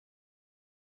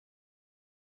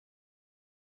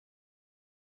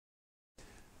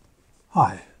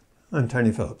Hi, I'm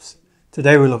Tony Phillips.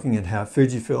 Today we're looking at how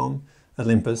Fujifilm,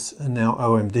 Olympus and now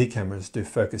OMD cameras do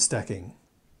focus stacking.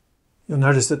 You'll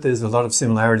notice that there's a lot of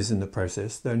similarities in the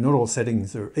process, though not all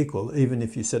settings are equal even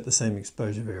if you set the same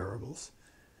exposure variables.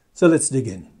 So let's dig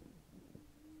in.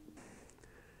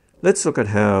 Let's look at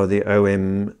how the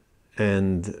OM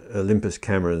and Olympus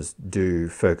cameras do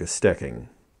focus stacking.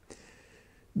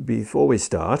 Before we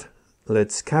start,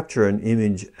 let's capture an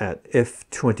image at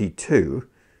f22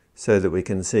 so that we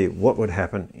can see what would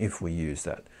happen if we use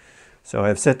that. So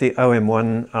I've set the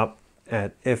OM1 up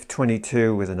at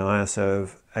f22 with an ISO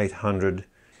of 800.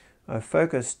 I've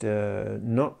focused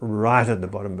not right at the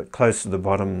bottom but close to the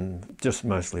bottom, just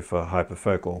mostly for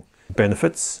hyperfocal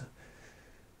benefits.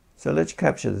 So let's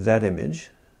capture that image.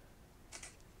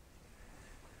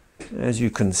 As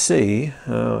you can see,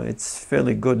 it's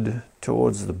fairly good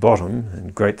towards the bottom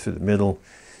and great through the middle,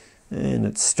 and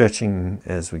it's stretching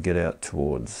as we get out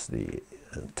towards the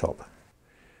top.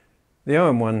 The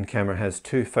OM1 camera has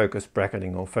two focus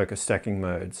bracketing or focus stacking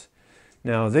modes.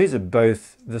 Now these are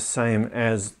both the same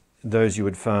as those you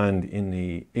would find in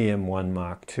the EM1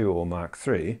 Mark II or Mark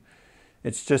III.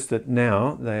 It's just that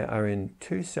now they are in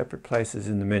two separate places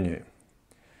in the menu.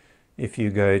 If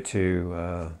you go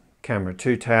to Camera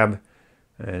 2 tab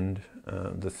and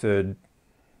the third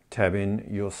tab in,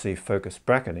 you'll see focus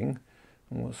bracketing.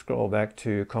 And we'll scroll back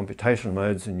to computational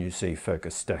modes and you see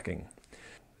focus stacking.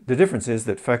 The difference is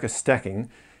that focus stacking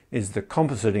is the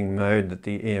compositing mode that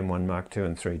the EM1 Mark II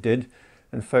and 3 did,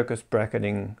 and focus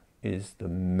bracketing is the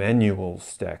manual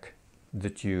stack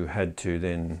that you had to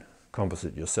then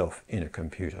composite yourself in a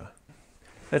computer.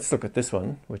 Let's look at this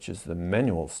one, which is the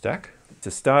manual stack. To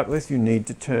start with, you need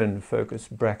to turn focus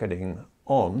bracketing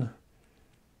on,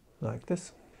 like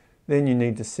this. Then you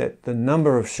need to set the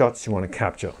number of shots you want to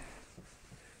capture.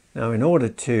 Now, in order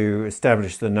to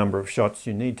establish the number of shots,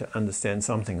 you need to understand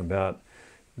something about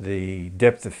the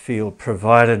depth of field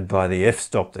provided by the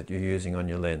f-stop that you're using on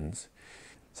your lens.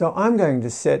 So I'm going to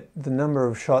set the number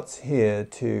of shots here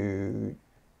to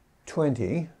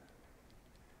 20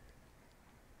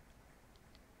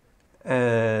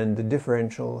 and the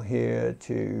differential here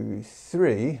to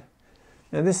 3.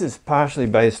 Now this is partially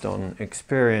based on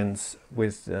experience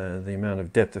with the amount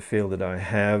of depth of field that I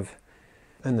have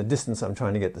and the distance I'm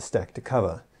trying to get the stack to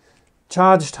cover.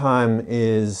 Charge time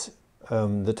is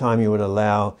the time you would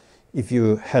allow if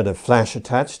you had a flash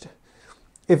attached.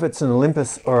 If it's an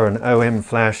Olympus or an OM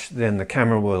flash, then the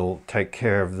camera will take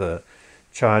care of the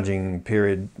charging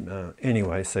period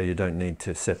anyway, so you don't need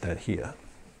to set that here.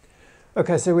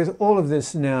 Okay, so with all of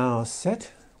this now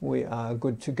set, we are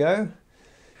good to go.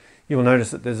 You'll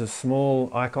notice that there's a small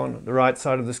icon at the right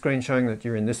side of the screen showing that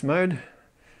you're in this mode.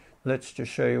 Let's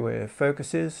just show you where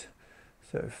focus is.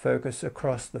 So focus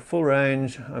across the full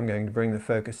range. I'm going to bring the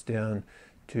focus down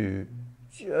to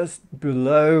just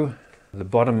below the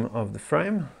bottom of the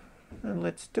frame, and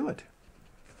let's do it.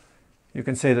 You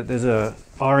can see that there's a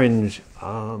orange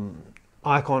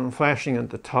icon flashing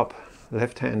at the top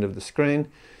left hand of the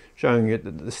screen, showing you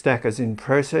that the stack is in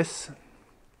process.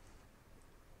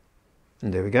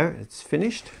 And there we go, it's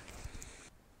finished.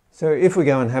 So if we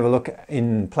go and have a look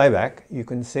in playback, you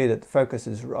can see that the focus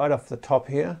is right off the top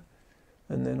here,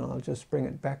 and then I'll just bring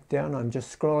it back down. I'm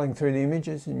just scrolling through the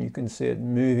images and you can see it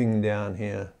moving down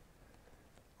here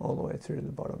all the way through to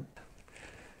the bottom.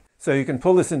 So you can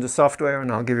pull this into software,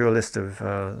 and I'll give you a list of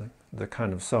the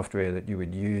kind of software that you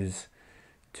would use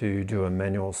to do a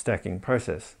manual stacking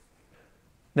process.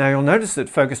 Now you'll notice that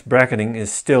focus bracketing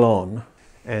is still on,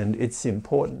 and it's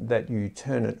important that you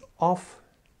turn it off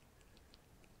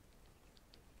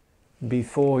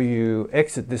before you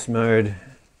exit this mode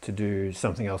to do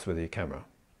something else with your camera.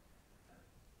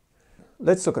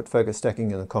 Let's look at focus stacking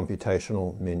in the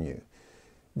computational menu.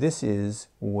 This is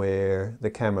where the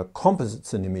camera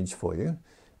composites an image for you.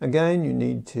 Again, you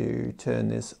need to turn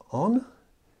this on.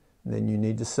 Then you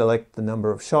need to select the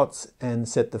number of shots and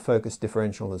set the focus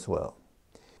differential as well.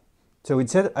 So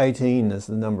we'd set 18 as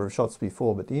the number of shots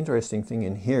before, but the interesting thing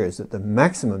in here is that the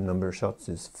maximum number of shots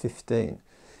is 15.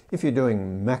 If you're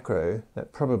doing macro,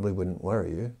 that probably wouldn't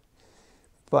worry you.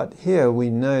 But here we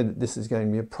know that this is going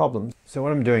to be a problem. So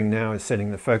what I'm doing now is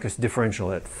setting the focus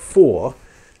differential at 4.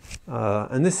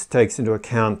 And this takes into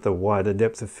account the wider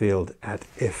depth of field at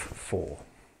f4.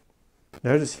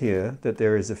 Notice here that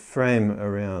there is a frame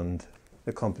around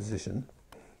the composition.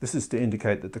 This is to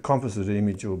indicate that the composite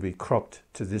image will be cropped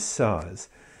to this size.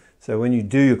 So when you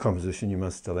do your composition, you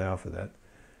must allow for that.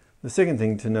 The second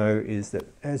thing to know is that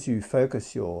as you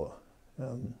focus your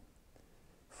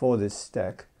for this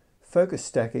stack, focus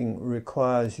stacking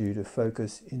requires you to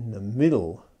focus in the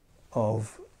middle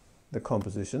of the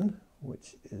composition,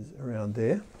 which is around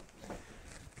there.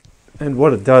 And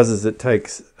what it does is it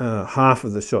takes half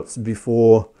of the shots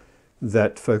before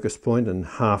that focus point and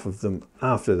half of them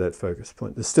after that focus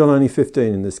point. There's still only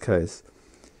 15 in this case,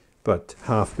 but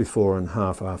half before and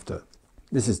half after.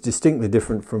 This is distinctly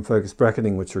different from focus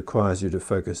bracketing, which requires you to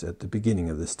focus at the beginning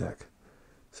of the stack.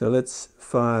 So let's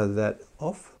fire that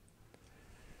off.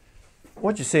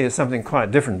 What you see is something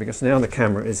quite different, because now the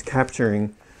camera is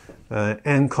capturing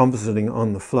and compositing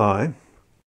on the fly.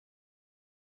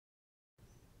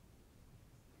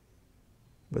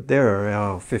 But there are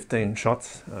our 15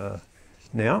 shots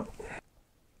now.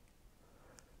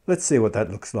 Let's see what that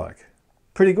looks like.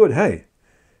 Pretty good, hey?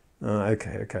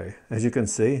 Okay. As you can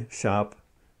see, sharp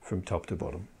from top to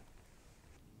bottom.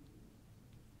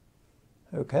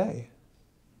 Okay.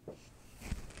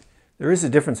 There is a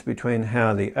difference between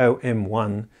how the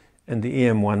OM1 and the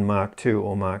EM1 Mark II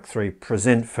or Mark III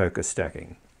present focus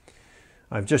stacking.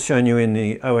 I've just shown you in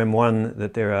the OM1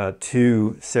 that there are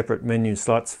 2 separate menu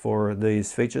slots for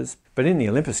these features, but in the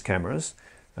Olympus cameras,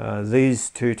 these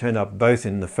 2 turn up both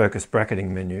in the focus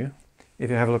bracketing menu.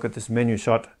 If you have a look at this menu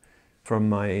shot from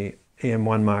my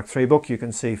EM1 Mark III book, you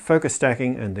can see focus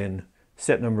stacking and then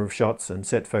set number of shots and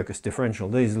set focus differential.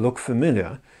 These look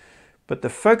familiar, but the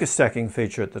focus stacking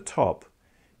feature at the top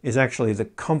is actually the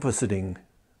compositing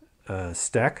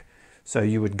stack. So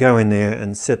you would go in there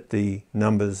and set the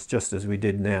numbers just as we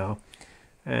did now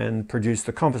and produce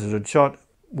the composited shot.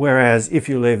 Whereas if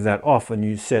you leave that off and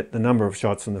you set the number of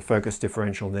shots and the focus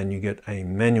differential, then you get a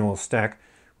manual stack,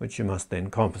 which you must then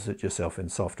composite yourself in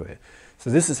software. So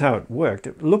this is how it worked.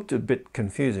 It looked a bit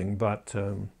confusing, but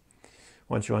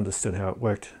once you understood how it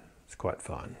worked, it's quite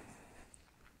fine.